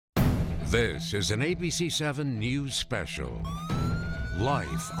This is an ABC7 News Special.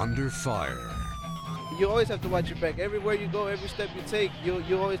 Life Under Fire. You always have to watch your back. Everywhere you go, every step you take, you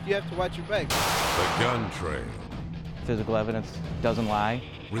have to watch your back. The Gun Trail. Physical evidence doesn't lie.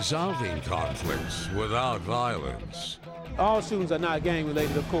 Resolving conflicts without violence. All shootings are not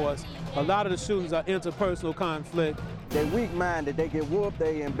gang-related, of course. A lot of the shootings are interpersonal conflict. They're weak-minded. They get whooped,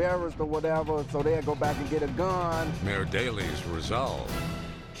 they embarrassed or whatever, so they'll go back and get a gun. Mayor Daley's resolve.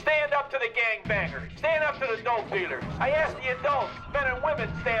 Stand up to the gangbangers. Stand up to the dope dealers. I ask the adults, men and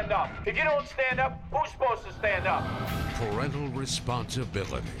women, stand up. If you don't stand up, who's supposed to stand up? Parental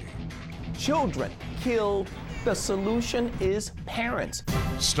responsibility. Children killed. The solution is parents.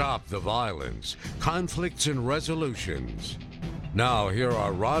 Stop the violence, conflicts and resolutions. Now here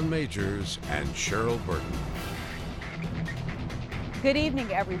are Ron Majors and Cheryl Burton. Good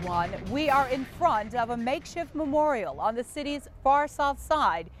evening, everyone. We are in front of a makeshift memorial on the city's far south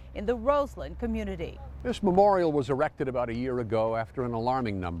side in the Roseland community. This memorial was erected about a year ago after an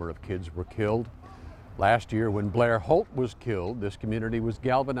alarming number of kids were killed. Last year, when Blair Holt was killed, this community was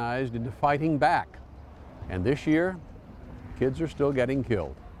galvanized into fighting back. And this year, kids are still getting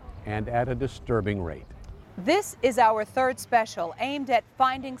killed, and at a disturbing rate. This is our third special aimed at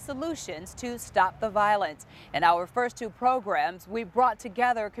finding solutions to stop the violence. In our first two programs, we brought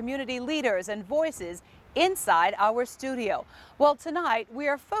together community leaders and voices inside our studio. Well, tonight we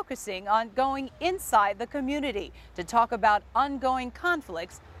are focusing on going inside the community to talk about ongoing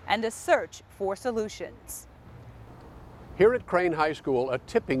conflicts and a search for solutions. Here at Crane High School, a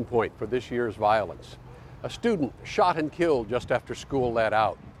tipping point for this year's violence. A student shot and killed just after school let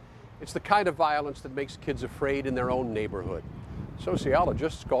out. It's the kind of violence that makes kids afraid in their own neighborhood.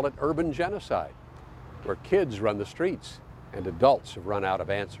 Sociologists call it urban genocide, where kids run the streets and adults have run out of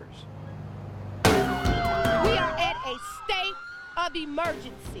answers. We are at a state of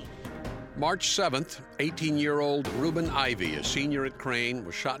emergency. March 7th, 18-year-old Reuben Ivy, a senior at Crane,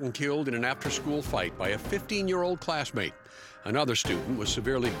 was shot and killed in an after-school fight by a 15-year-old classmate. Another student was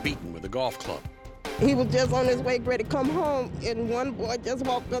severely beaten with a golf club. He was just on his way ready to come home, and one boy just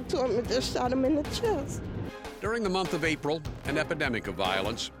walked up to him and just shot him in the chest. During the month of April, an epidemic of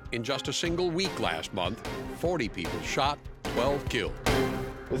violence. In just a single week last month, 40 people shot, 12 killed.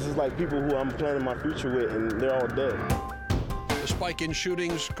 This is like people who I'm planning my future with, and they're all dead. The spike in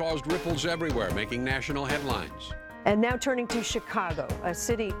shootings caused ripples everywhere, making national headlines. And now turning to Chicago, a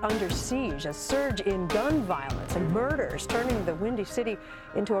city under siege, a surge in gun violence and murders, turning the Windy City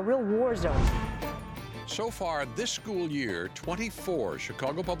into a real war zone. So far this school year, 24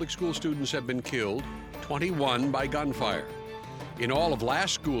 Chicago Public School students have been killed, 21 by gunfire. In all of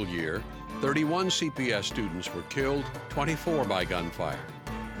last school year, 31 CPS students were killed, 24 by gunfire.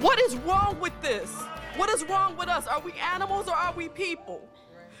 What is wrong with this? What is wrong with us? Are we animals or are we people?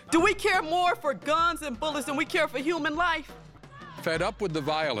 Do we care more for guns and bullets than we care for human life? Fed up with the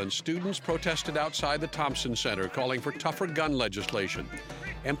violence, students protested outside the Thompson Center, calling for tougher gun legislation.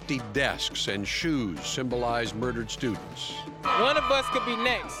 Empty desks and shoes symbolize murdered students. One of us could be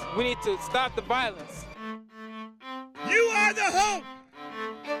next. We need to stop the violence. You are the hope.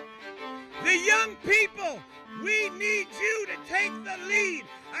 The young people, we need you to take the lead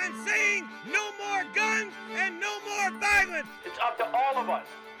on saying no more guns and no more violence. It's up to all of us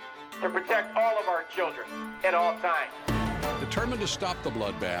to protect all of our children at all times. Determined to stop the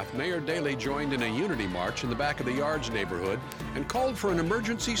bloodbath, Mayor Daley joined in a unity march in the back of the Yards neighborhood and called for an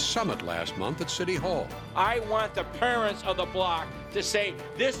emergency summit last month at City Hall. I want the parents of the block to say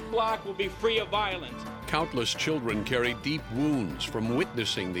this block will be free of violence. Countless children carry deep wounds from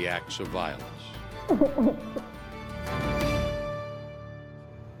witnessing the acts of violence.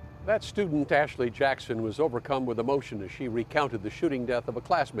 That student, Ashley Jackson, was overcome with emotion as she recounted the shooting death of a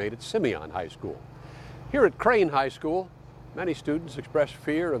classmate at Simeon High School. Here at Crane High School, many students express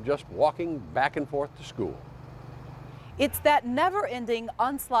fear of just walking back and forth to school. It's that never-ending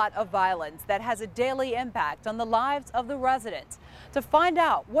onslaught of violence that has a daily impact on the lives of the residents. To find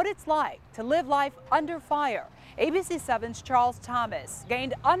out what it's like to live life under fire, ABC7's Charles Thomas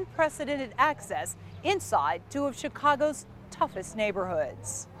gained unprecedented access inside two of Chicago's toughest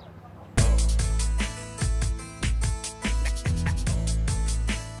neighborhoods.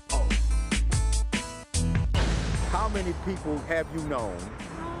 How many people have you known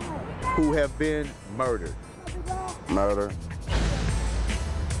who have been murdered? Murder.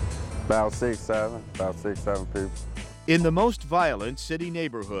 About six, seven people. In the most violent city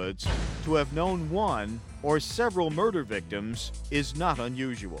neighborhoods, to have known one or several murder victims is not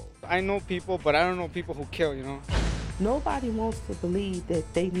unusual. I know people, but I don't know people who kill, you know? Nobody wants to believe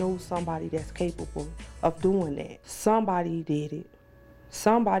that they know somebody that's capable of doing that. Somebody did it.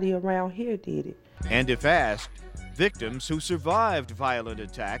 somebody around here did it. And if asked, victims who survived violent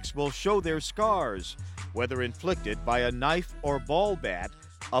attacks will show their scars, whether inflicted by a knife or ball bat,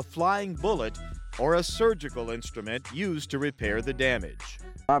 a flying bullet, or a surgical instrument used to repair the damage.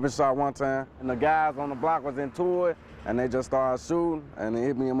 I've been shot one time, and the guys on the block was into it, and they just started shooting, and they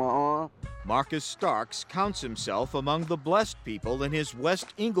hit me in my arm. Marcus Starks counts himself among the blessed people in his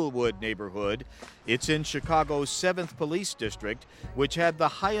West Englewood neighborhood. It's in Chicago's 7th Police District, which had the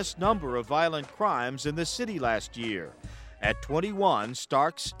highest number of violent crimes in the city last year. At 21,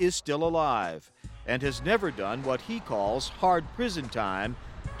 Starks is still alive and has never done what he calls hard prison time,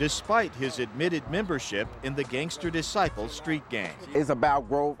 despite his admitted membership in the Gangster Disciples street gang. It's about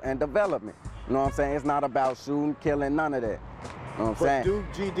growth and development. You know what I'm saying? It's not about shooting, killing, none of that. You know what I'm saying? Do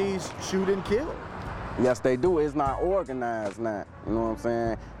GDs shoot and kill? Yes, they do. It's not organized now. You know what I'm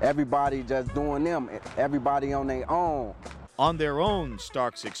saying? Everybody just doing them. Everybody on their own. On their own,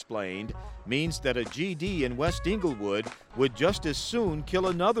 Starks explained, means that a GD in West Englewood would just as soon kill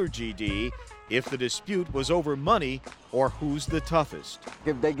another GD if the dispute was over money or who's the toughest.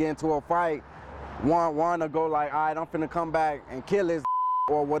 If they get into a fight, one will go like, all right, I'm finna come back and kill his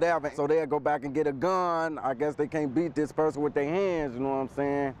or whatever. So they'll go back and get a gun. I guess they can't beat this person with their hands, you know what I'm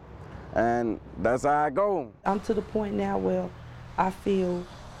saying? And that's how I go. I'm to the point now where I feel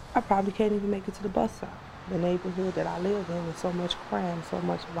I probably can't even make it to the bus stop. The neighborhood that I live in is so much crime, so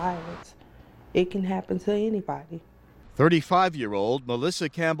much violence. It can happen to anybody. 35-year-old Melissa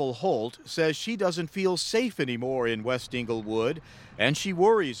Campbell Holt says she doesn't feel safe anymore in West Englewood, and she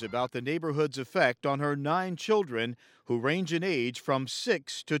worries about the neighborhood's effect on her 9 children who range in age from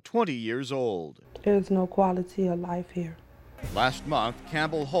 6 to 20 years old. There's no quality of life here. Last month,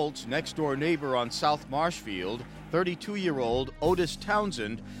 Campbell Holt's next-door neighbor on South Marshfield, 32-year-old Otis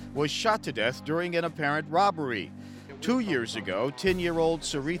Townsend, was shot to death during an apparent robbery. 2 years ago, 10-year-old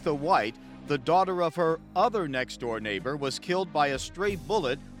Saritha White, the daughter of her other next-door neighbor, was killed by a stray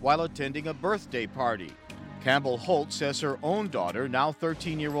bullet while attending a birthday party. Campbell Holt says her own daughter, now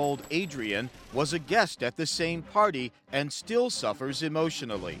 13-year-old Adrian, was a guest at the same party and still suffers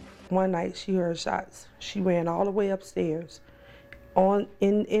emotionally. One night she heard shots. She ran all the way upstairs in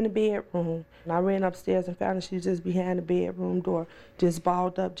the bedroom. And I ran upstairs and found her. She was just behind the bedroom door, just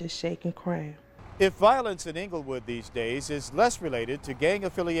balled up, just shaking, crying. If violence in Englewood these days is less related to gang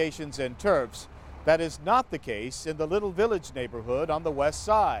affiliations and turfs, that is not the case in the Little Village neighborhood on the west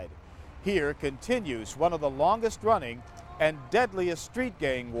side. Here continues one of the longest running and deadliest street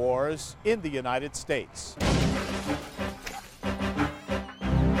gang wars in the United States.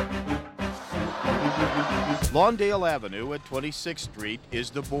 Lawndale Avenue at 26th Street is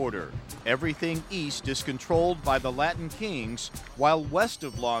the border. Everything east is controlled by the Latin Kings, while west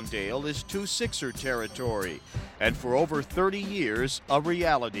of Lawndale is 2-6er territory. And for over 30 years, a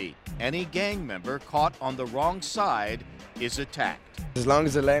reality. Any gang member caught on the wrong side is attacked. As long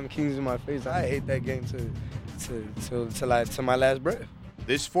as the Latin Kings in my face, I hate that game to my last breath.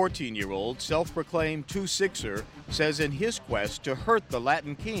 This 14-year-old self-proclaimed 2-6er says in his quest to hurt the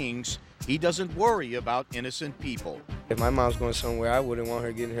Latin Kings, he doesn't worry about innocent people. If my mom's going somewhere, I wouldn't want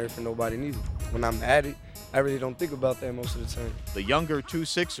her getting hurt for nobody neither. When I'm at it, I really don't think about that most of the time. The younger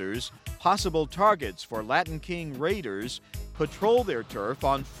 2-6ers, possible targets for Latin King raiders, patrol their turf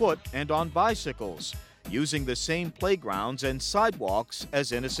on foot and on bicycles, using the same playgrounds and sidewalks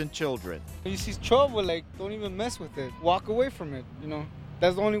as innocent children. When you see trouble, don't even mess with it. Walk away from it,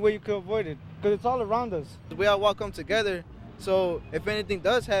 That's the only way you could avoid it, because it's all around us. We all walk home together, so if anything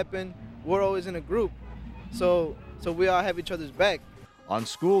does happen, we're always in a group. So we all have each other's back. On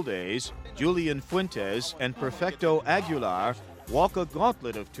school days, Julian Fuentes and Perfecto Aguilar walk a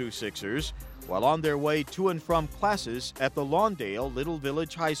gauntlet of 2-6ers while on their way to and from classes at the Lawndale Little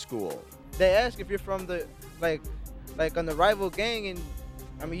Village High School. They ask if you're from the, like on the rival gang,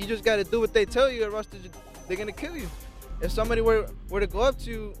 and you just gotta do what they tell you or else they're gonna kill you. If somebody were to go up to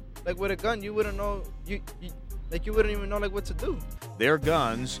you, with a gun, you wouldn't know, you wouldn't even know what to do. Their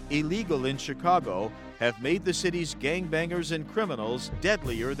guns, illegal in Chicago, have made the city's gangbangers and criminals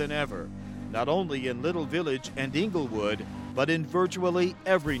deadlier than ever, not only in Little Village and Englewood, but in virtually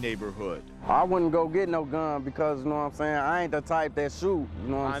every neighborhood. I wouldn't go get no gun because, you know what I'm saying, I ain't the type that shoot, you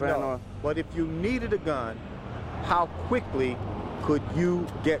know what I'm saying? Know. But if you needed a gun, how quickly could you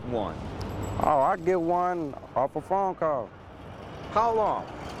get one? Oh, I get one off a phone call. How long?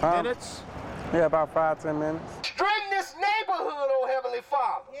 Minutes? Yeah, about 5-10 minutes. Straighten this neighborhood, oh Heavenly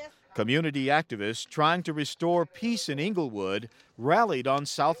Father. Yes. Community activists trying to restore peace in Englewood rallied on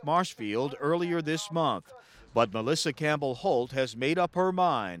South Marshfield earlier this month. But Melissa Campbell Holt has made up her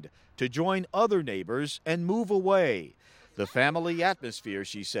mind to join other neighbors and move away. The family atmosphere,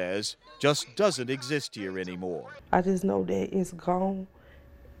 she says, just doesn't exist here anymore. I just know that it's gone,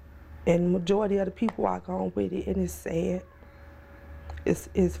 and the majority of the people are gone with it, and it's sad.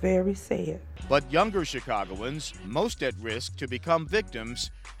 It's very sad. But younger Chicagoans, most at risk to become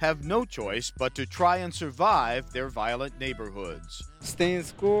victims, have no choice but to try and survive their violent neighborhoods. Stay in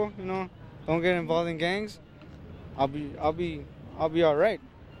school, you know, don't get involved in gangs. I'll be all right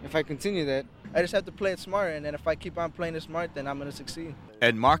if I continue that. I just have to play it smart, and then if I keep on playing it smart, then I'm gonna succeed.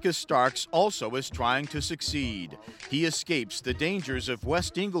 And Marcus Starks also is trying to succeed. He escapes the dangers of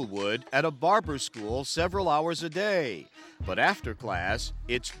West Englewood at a barber school several hours a day. But after class,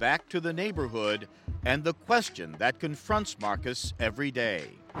 it's back to the neighborhood and the question that confronts Marcus every day.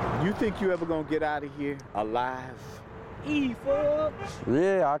 You think you ever gonna get out of here alive?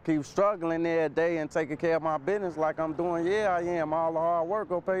 Yeah, I keep struggling every day and taking care of my business like I'm doing. Yeah, I am. All the hard work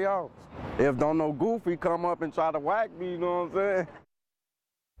will pay off. If don't no goofy come up and try to whack me, you know what I'm saying?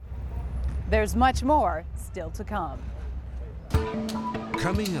 There's much more still to come.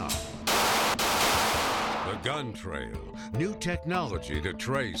 Coming up, the gun trail, new technology to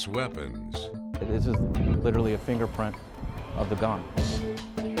trace weapons. This is literally a fingerprint of the gun.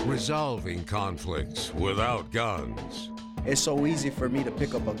 Resolving conflicts without guns. It's so easy for me to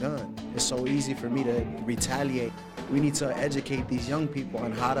pick up a gun. It's so easy for me to retaliate. We need to educate these young people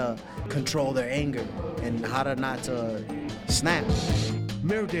on how to control their anger and how to not to snap.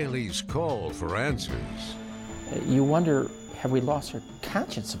 Mayor Daley's call for answers. You wonder, have we lost our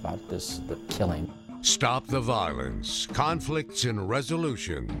conscience about this, the killing? Stop the violence, conflicts and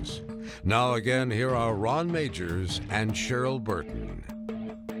resolutions. Now again, here are Ron Majors and Cheryl Burton.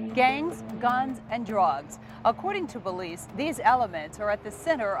 Gangs, guns, and drugs. According to police, these elements are at the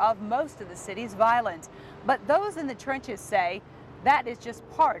center of most of the city's violence. But those in the trenches say that is just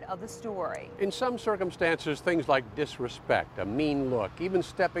part of the story. In some circumstances, things like disrespect, a mean look, even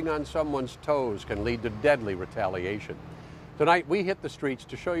stepping on someone's toes can lead to deadly retaliation. Tonight, we hit the streets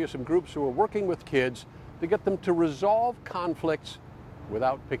to show you some groups who are working with kids to get them to resolve conflicts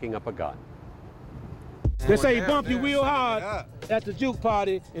without picking up a gun. They say he bumped you real hard at the juke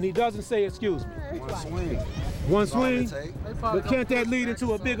party, and he doesn't say excuse me. One swing. One swing? But can't that lead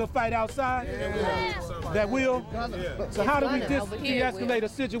into a bigger fight outside? That will? So how do we de-escalate a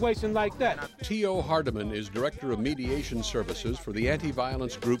situation like that? T.O. Hardiman is Director of Mediation Services for the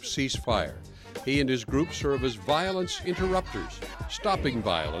anti-violence group Ceasefire. He and his group serve as violence interrupters, stopping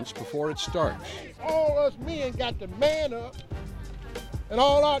violence before it starts. All us men got to man up, and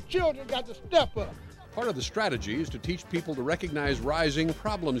all our children got to step up. Part of the strategy is to teach people to recognize rising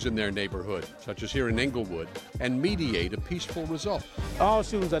problems in their neighborhood, such as here in Englewood, and mediate a peaceful result. All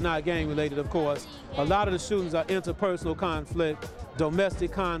shootings are not gang-related, of course. A lot of the shootings are interpersonal conflict,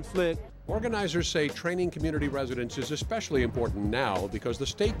 domestic conflict. Organizers say training community residents is especially important now because the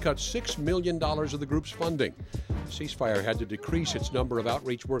state cut $6 million of the group's funding. Ceasefire had to decrease its number of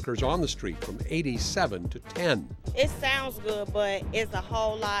outreach workers on the street from 87 to 10. It sounds good, but it's a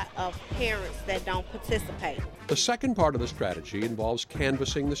whole lot of parents that don't participate. The second part of the strategy involves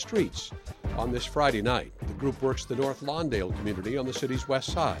canvassing the streets. On this Friday night, the group works the North Lawndale community on the city's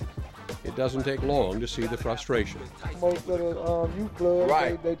west side. It doesn't take long to see the frustration. Most of the youth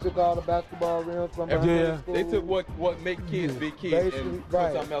clubs, they took all the basketball rims from the school. They took what make kids be kids and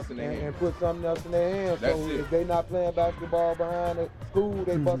put something else in their hands. And put something else in their hands. So if they not playing basketball behind the school,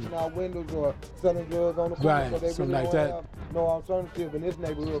 they busting out windows or selling drugs on the corner. So they really don't have no alternative in this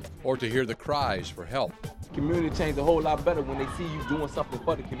neighborhood. Or to hear the cries for help. Community change a whole lot better when they see you doing something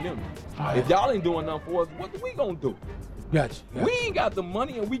for the community. If y'all ain't doing nothing for us, what we gonna do? Gotcha. We ain't got the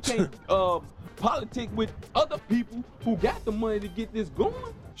money, and we can't politic with other people who got the money to get this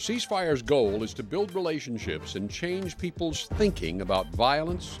going. Ceasefire's goal is to build relationships and change people's thinking about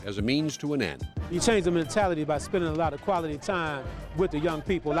violence as a means to an end. You change the mentality by spending a lot of quality time with the young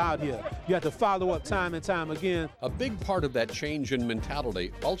people out here. You have to follow up time and time again. A big part of that change in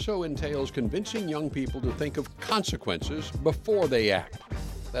mentality also entails convincing young people to think of consequences before they act.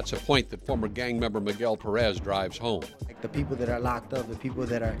 That's a point that former gang member Miguel Perez drives home. The people that are locked up, the people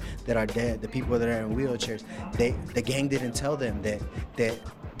that are dead, the people that are in wheelchairs, the gang didn't tell them that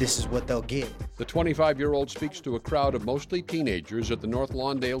this is what they'll get. The 25-year-old speaks to a crowd of mostly teenagers at the North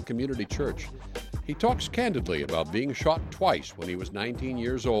Lawndale Community Church. He talks candidly about being shot twice when he was 19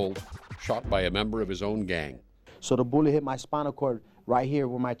 years old, shot by a member of his own gang. So the bullet hit my spinal cord right here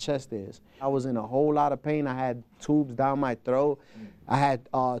where my chest is. I was in a whole lot of pain. I had tubes down my throat. I had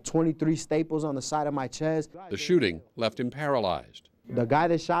 23 staples on the side of my chest. The shooting left him paralyzed. The guy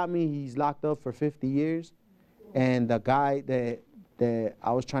that shot me, he's locked up for 50 years. And the guy that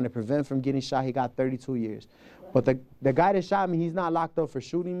I was trying to prevent from getting shot, he got 32 years. But the guy that shot me, he's not locked up for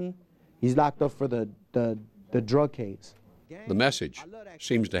shooting me. He's locked up for the drug case. The message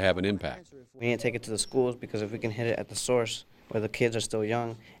seems to have an impact. We need to take it to the schools, because if we can hit it at the source where the kids are still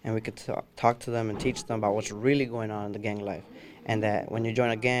young, and we could talk to them and teach them about what's really going on in the gang life, and that when you join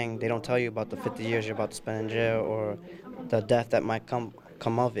a gang, they don't tell you about the 50 years you're about to spend in jail or the death that might come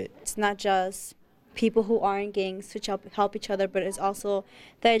of it. It's not just people who are in gangs which help each other, but it's also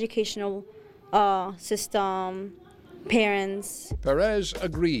the educational system, parents. Perez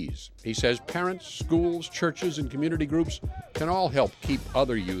agrees. He says parents, schools, churches, and community groups can all help keep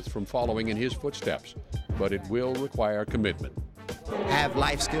other youth from following in his footsteps, but it will require commitment. Have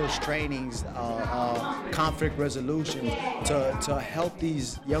life skills trainings, conflict resolution to help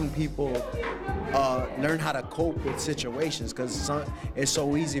these young people learn how to cope with situations, because it's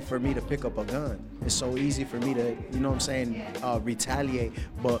so easy for me to pick up a gun. It's so easy for me to, you know what I'm saying, retaliate,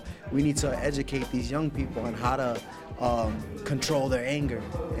 but we need to educate these young people on how to control their anger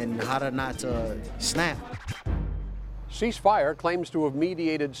and how to not snap. Ceasefire claims to have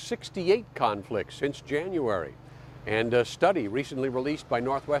mediated 68 conflicts since January. And a study recently released by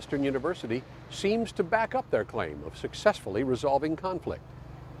Northwestern University seems to back up their claim of successfully resolving conflict.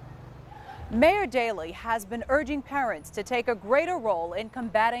 Mayor Daley has been urging parents to take a greater role in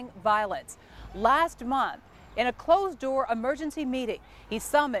combating violence. Last month, in a closed-door emergency meeting, he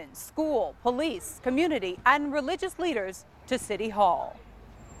summoned school, police, community, and religious leaders to City Hall.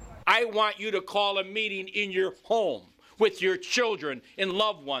 I want you to call a meeting in your home with your children and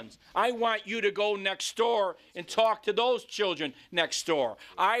loved ones. I want you to go next door and talk to those children next door.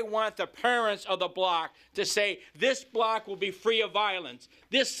 I want the parents of the block to say, this block will be free of violence.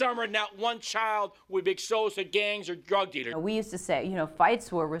 This summer, not one child will be exposed to gangs or drug dealers. We used to say,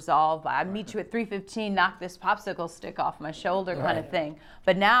 fights were resolved by, I meet you at 3:15, knock this popsicle stick off my shoulder kind of thing.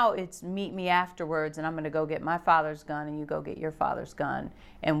 But now it's meet me afterwards, and I'm going to go get my father's gun, and you go get your father's gun,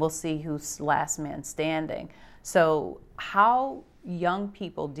 and we'll see who's last man standing. So how young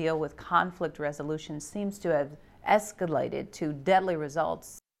people deal with conflict resolution seems to have escalated to deadly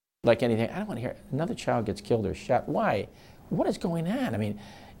results. Like anything, I don't want to hear another child gets killed or shot. Why? What is going on? I mean,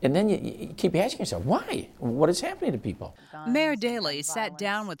 and then you keep asking yourself, why? What is happening to people? Mayor Daley sat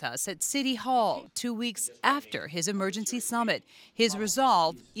down with us at City Hall 2 weeks after his emergency summit. His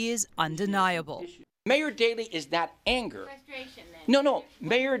resolve is undeniable. Mayor Daley is not anger. No,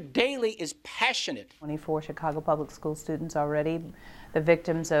 Mayor Daley is passionate. 24 Chicago Public School students already the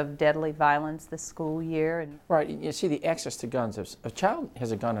victims of deadly violence this school year. Right, you see the access to guns. If a child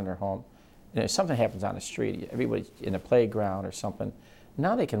has a gun in their home, and if something happens on the street, everybody in a playground or something,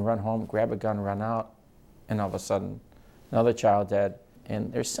 now they can run home, grab a gun, run out, and all of a sudden, another child dead.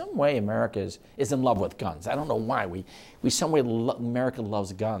 And there's some way America is in love with guns. I don't know why. America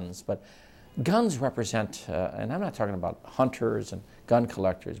loves guns, but guns represent, and I'm not talking about hunters and gun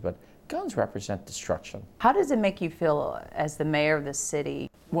collectors, but guns represent destruction. How does it make you feel as the mayor of the city?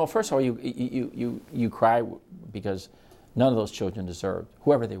 Well, first of all, you cry because none of those children deserved,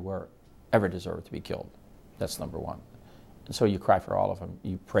 whoever they were, ever deserved to be killed. That's number one. And so you cry for all of them.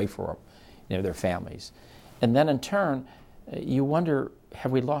 You pray for them, their families. And then in turn, you wonder,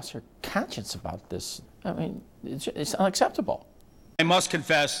 have we lost our conscience about this? I mean, it's unacceptable. I must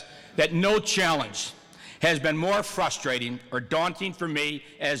confess that no challenge has been more frustrating or daunting for me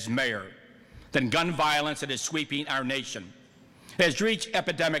as mayor than gun violence that is sweeping our nation. It has reached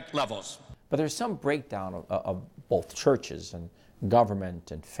epidemic levels. But there's some breakdown of both churches and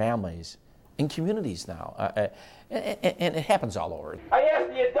government and families and communities now, and it happens all over. I ask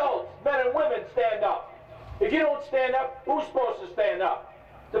the adults, men and women, stand up. If you don't stand up, who's supposed to stand up?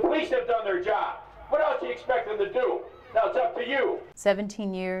 The police have done their job. What else do you expect them to do? Now it's up to you.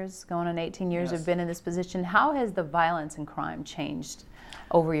 17 years, going on 18 years, have been in this position. How has the violence and crime changed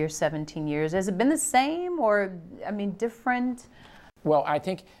over your 17 years? Has it been the same or, different? Well, I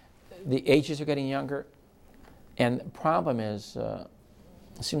think the ages are getting younger, and the problem is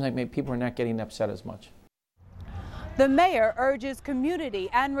it seems like maybe people are not getting upset as much. The mayor urges community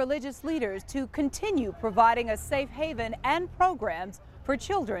and religious leaders to continue providing a safe haven and programs for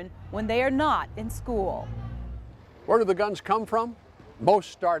children when they are not in school. Where do the guns come from?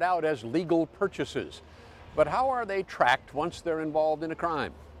 Most start out as legal purchases. But how are they tracked once they're involved in a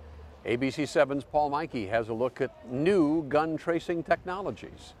crime? ABC 7's Paul Mikey has a look at new gun tracing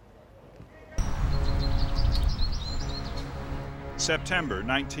technologies. September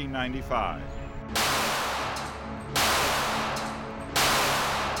 1995.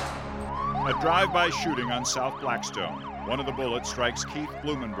 A drive-by shooting on South Blackstone. One of the bullets strikes Keith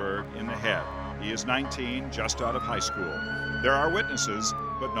Blumenberg in the head. He is 19, just out of high school. There are witnesses,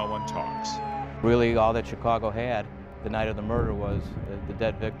 but no one talks. Really, all that Chicago had the night of the murder was the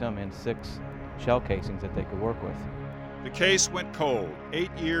dead victim and 6 shell casings that they could work with. The case went cold. 8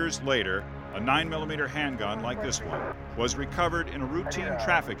 years later, a 9mm handgun like this one was recovered in a routine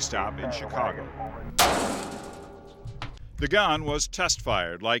traffic stop in Chicago. The gun was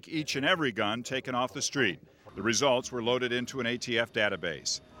test-fired like each and every gun taken off the street. The results were loaded into an ATF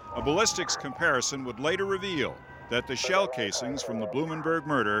database. A ballistics comparison would later reveal that the shell casings from the Blumenberg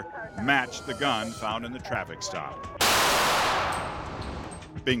murder matched the gun found in the traffic stop.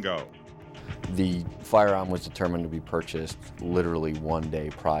 Bingo. The firearm was determined to be purchased literally 1 day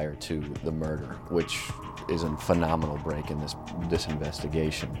prior to the murder, which is a phenomenal break in this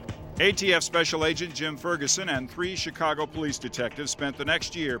investigation. ATF Special Agent Jim Ferguson and 3 Chicago police detectives spent the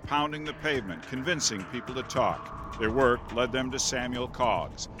next year pounding the pavement, convincing people to talk. Their work led them to Samuel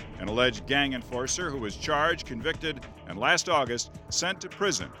Coggs, an alleged gang enforcer who was charged, convicted, and last August sent to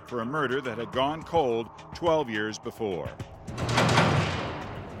prison for a murder that had gone cold 12 years before.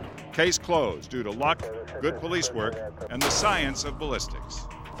 Case closed due to luck, good police work, and the science of ballistics.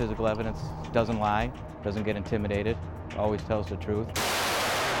 Physical evidence doesn't lie, doesn't get intimidated, always tells the truth.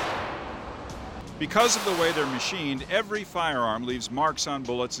 Because of the way they're machined, every firearm leaves marks on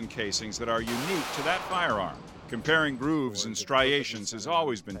bullets and casings that are unique to that firearm. Comparing grooves and striations has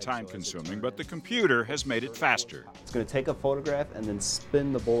always been time-consuming, but the computer has made it faster. It's going to take a photograph and then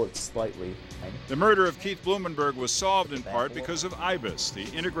spin the bullet slightly. The murder of Keith Blumenberg was solved in part because of IBIS, the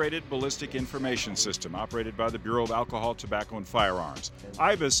Integrated Ballistic Information System operated by the Bureau of Alcohol, Tobacco, and Firearms.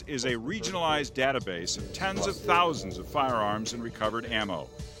 IBIS is a regionalized database of tens of thousands of firearms and recovered ammo.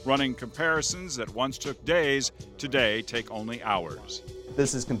 Running comparisons that once took days, today take only hours.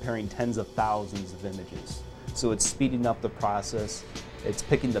 This is comparing tens of thousands of images. So it's speeding up the process. It's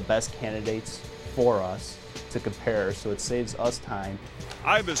picking the best candidates for us to compare, so it saves us time.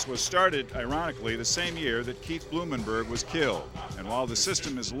 IBIS was started, ironically, the same year that Keith Blumenberg was killed. And while the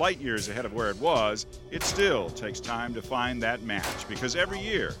system is light years ahead of where it was, it still takes time to find that match, because every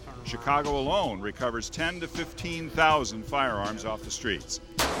year, Chicago alone recovers 10,000 to 15,000 firearms off the streets.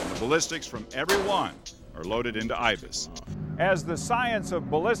 And the ballistics from every one are loaded into IBIS. As the science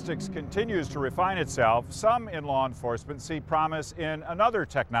of ballistics continues to refine itself, some in law enforcement see promise in another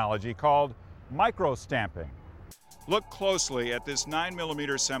technology called microstamping. Look closely at this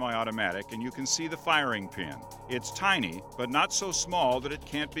 9mm semi-automatic and you can see the firing pin. It's tiny, but not so small that it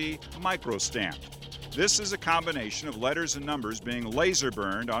can't be microstamped. This is a combination of letters and numbers being laser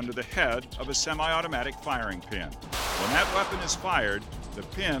burned onto the head of a semi-automatic firing pin. When that weapon is fired, the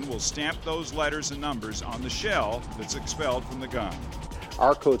pin will stamp those letters and numbers on the shell that's expelled from the gun.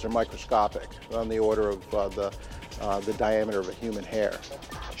 Our codes are microscopic, on the order of the diameter of a human hair.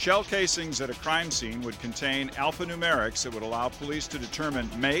 Shell casings at a crime scene would contain alphanumerics that would allow police to determine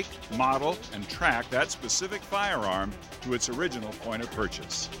make, model, and track that specific firearm to its original point of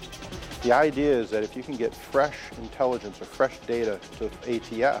purchase. The idea is that if you can get fresh intelligence or fresh data to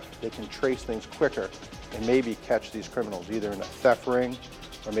ATF, they can trace things quicker and maybe catch these criminals, either in a theft ring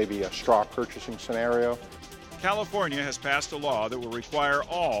or maybe a straw purchasing scenario. California has passed a law that will require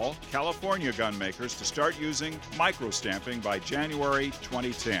all California gun makers to start using microstamping by January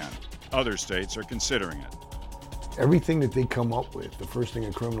 2010. Other states are considering it. Everything that they come up with, the first thing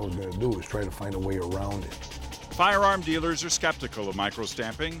a criminal is going to do is try to find a way around it. Firearm dealers are skeptical of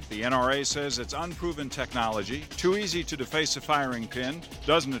microstamping. The NRA says it's unproven technology, too easy to deface a firing pin,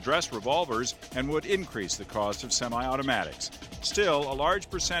 doesn't address revolvers, and would increase the cost of semi-automatics. Still, a large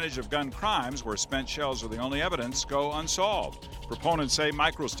percentage of gun crimes where spent shells are the only evidence go unsolved. Proponents say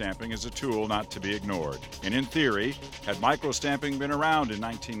microstamping is a tool not to be ignored. And in theory, had microstamping been around in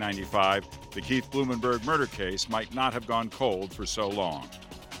 1995, the Keith Blumenberg murder case might not have gone cold for so long.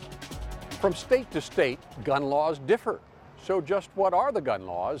 From state to state, gun laws differ. So just what are the gun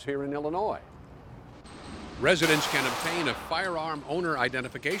laws here in Illinois? Residents can obtain a firearm owner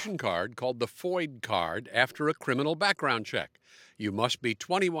identification card called the FOID card after a criminal background check. You must be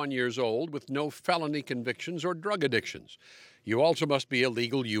 21 years old with no felony convictions or drug addictions. You also must be a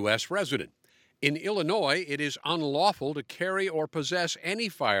legal U.S. resident. In Illinois, it is unlawful to carry or possess any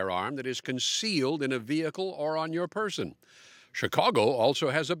firearm that is concealed in a vehicle or on your person. Chicago also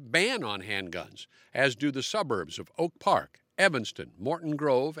has a ban on handguns, as do the suburbs of Oak Park, Evanston, Morton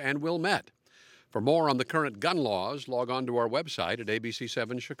Grove, and Wilmette. For more on the current gun laws, log on to our website at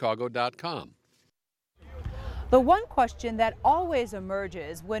abc7chicago.com. The one question that always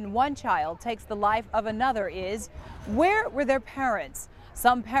emerges when one child takes the life of another is, where were their parents?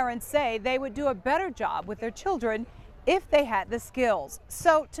 Some parents say they would do a better job with their children if they had the skills.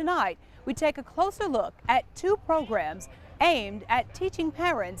 So tonight, we take a closer look at 2 programs aimed at teaching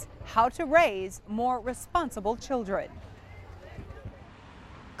parents how to raise more responsible children.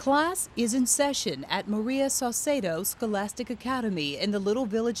 Class is in session at Maria Saucedo Scholastic Academy in the Little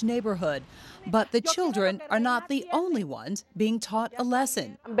Village neighborhood, but the children are not the only ones being taught a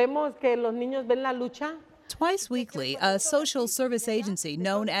lesson. Vemos que los niños ven la lucha. Twice weekly, a social service agency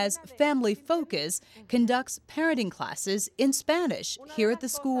known as Family Focus conducts parenting classes in Spanish here at the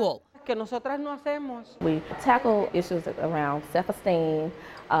school. Que nosotras no hacemos. We tackle issues around self-esteem,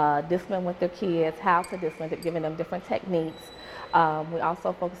 discipline with their kids, how to discipline, giving them different techniques. We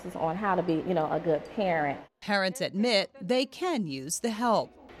also focus on how to be, a good parent. Parents admit they can use the help.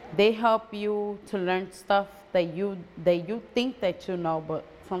 They help you to learn stuff that you think that you know, but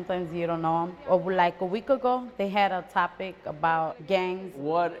sometimes you don't know them. Or like a week ago, they had a topic about gangs.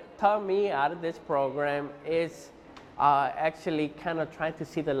 What taught me out of this program is actually kind of trying to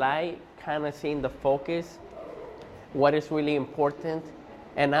see the light, kind of seeing the focus, what is really important,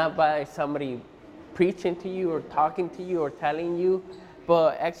 and not by somebody preaching to you or talking to you or telling you,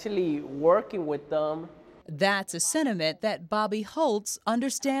 but actually working with them. That's a sentiment that Bobby Holtz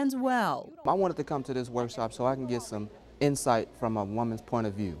understands well. I wanted to come to this workshop so I can get some insight from a woman's point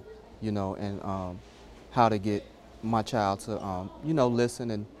of view, and how to get my child to,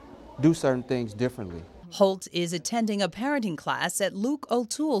 listen and do certain things differently. Holtz is attending a parenting class at Luke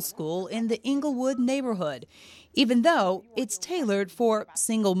O'Toole School in the Inglewood neighborhood, even though it's tailored for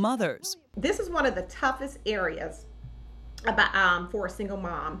single mothers. This is one of the toughest areas for a single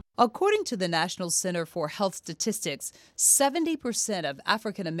mom. According to the National Center for Health Statistics, 70% of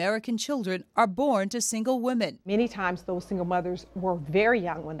African American children are born to single women. Many times those single mothers were very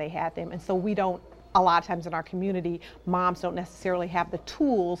young when they had them, and so a lot of times in our community, moms don't necessarily have the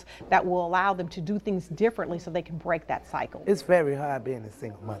tools that will allow them to do things differently so they can break that cycle. It's very hard being a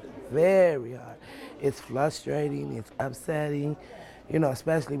single mother, very hard. It's frustrating, it's upsetting,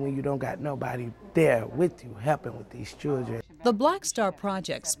 especially when you don't got nobody there with you helping with these children. The Black Star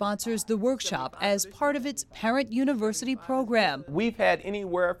Project sponsors the workshop as part of its Parent University program. We've had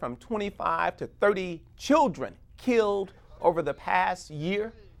anywhere from 25 to 30 children killed over the past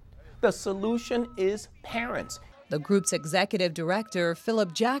year. The solution is parents. The group's executive director,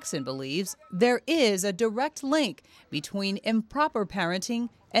 Philip Jackson, believes there is a direct link between improper parenting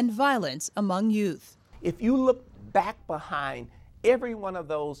and violence among youth. If you look back behind every one of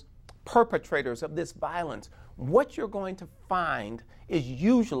those perpetrators of this violence, what you're going to find is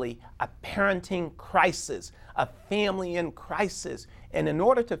usually a parenting crisis, a family in crisis. And in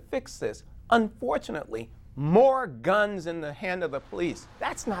order to fix this, unfortunately, more guns in the hand of the police,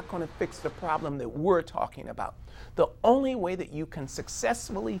 that's not going to fix the problem that we're talking about. The only way that you can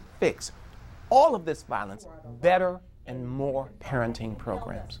successfully fix all of this violence, better and more parenting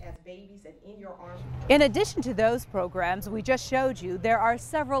programs. In addition to those programs we just showed you, there are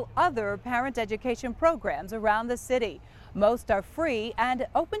several other parent education programs around the city. Most are free and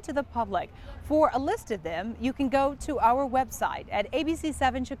open to the public. For a list of them, you can go to our website at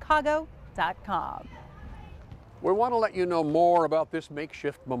abc7chicago.com. We want to let you know more about this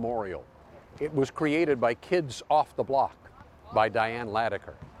makeshift memorial. It was created by Kids Off the Block by Diane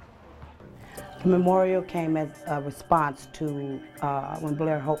Ladaker. The memorial came as a response to when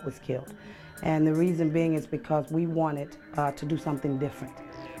Blair Hope was killed. And the reason being is because we wanted to do something different.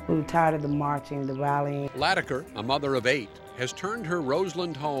 We were tired of the marching, the rallying. Ladaker, a mother of 8, has turned her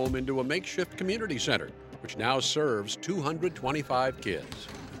Roseland home into a makeshift community center, which now serves 225 kids.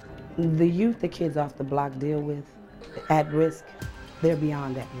 The youth the Kids Off the Block deal with at risk, they're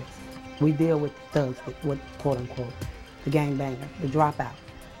beyond that risk. We deal with thugs, with quote unquote, the gangbanger, the dropout.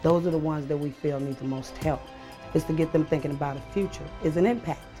 Those are the ones that we feel need the most help. It's to get them thinking about a future. It's an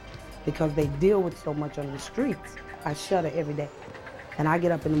impact because they deal with so much on the streets. I shudder every day. And I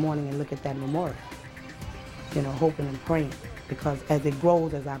get up in the morning and look at that memorial, hoping and praying, because as it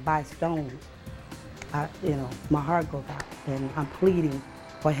grows, as I buy stones, my heart goes out and I'm pleading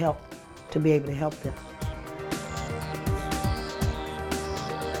for help to be able to help them.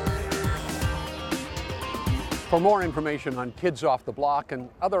 For more information on Kids Off the Block and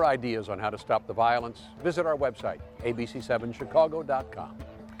other ideas on how to stop the violence, visit our website, abc7chicago.com.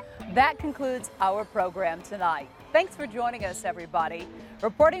 That concludes our program tonight. Thanks for joining us, everybody.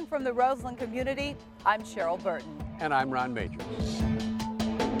 Reporting from the Roseland community, I'm Cheryl Burton. And I'm Ron Majors.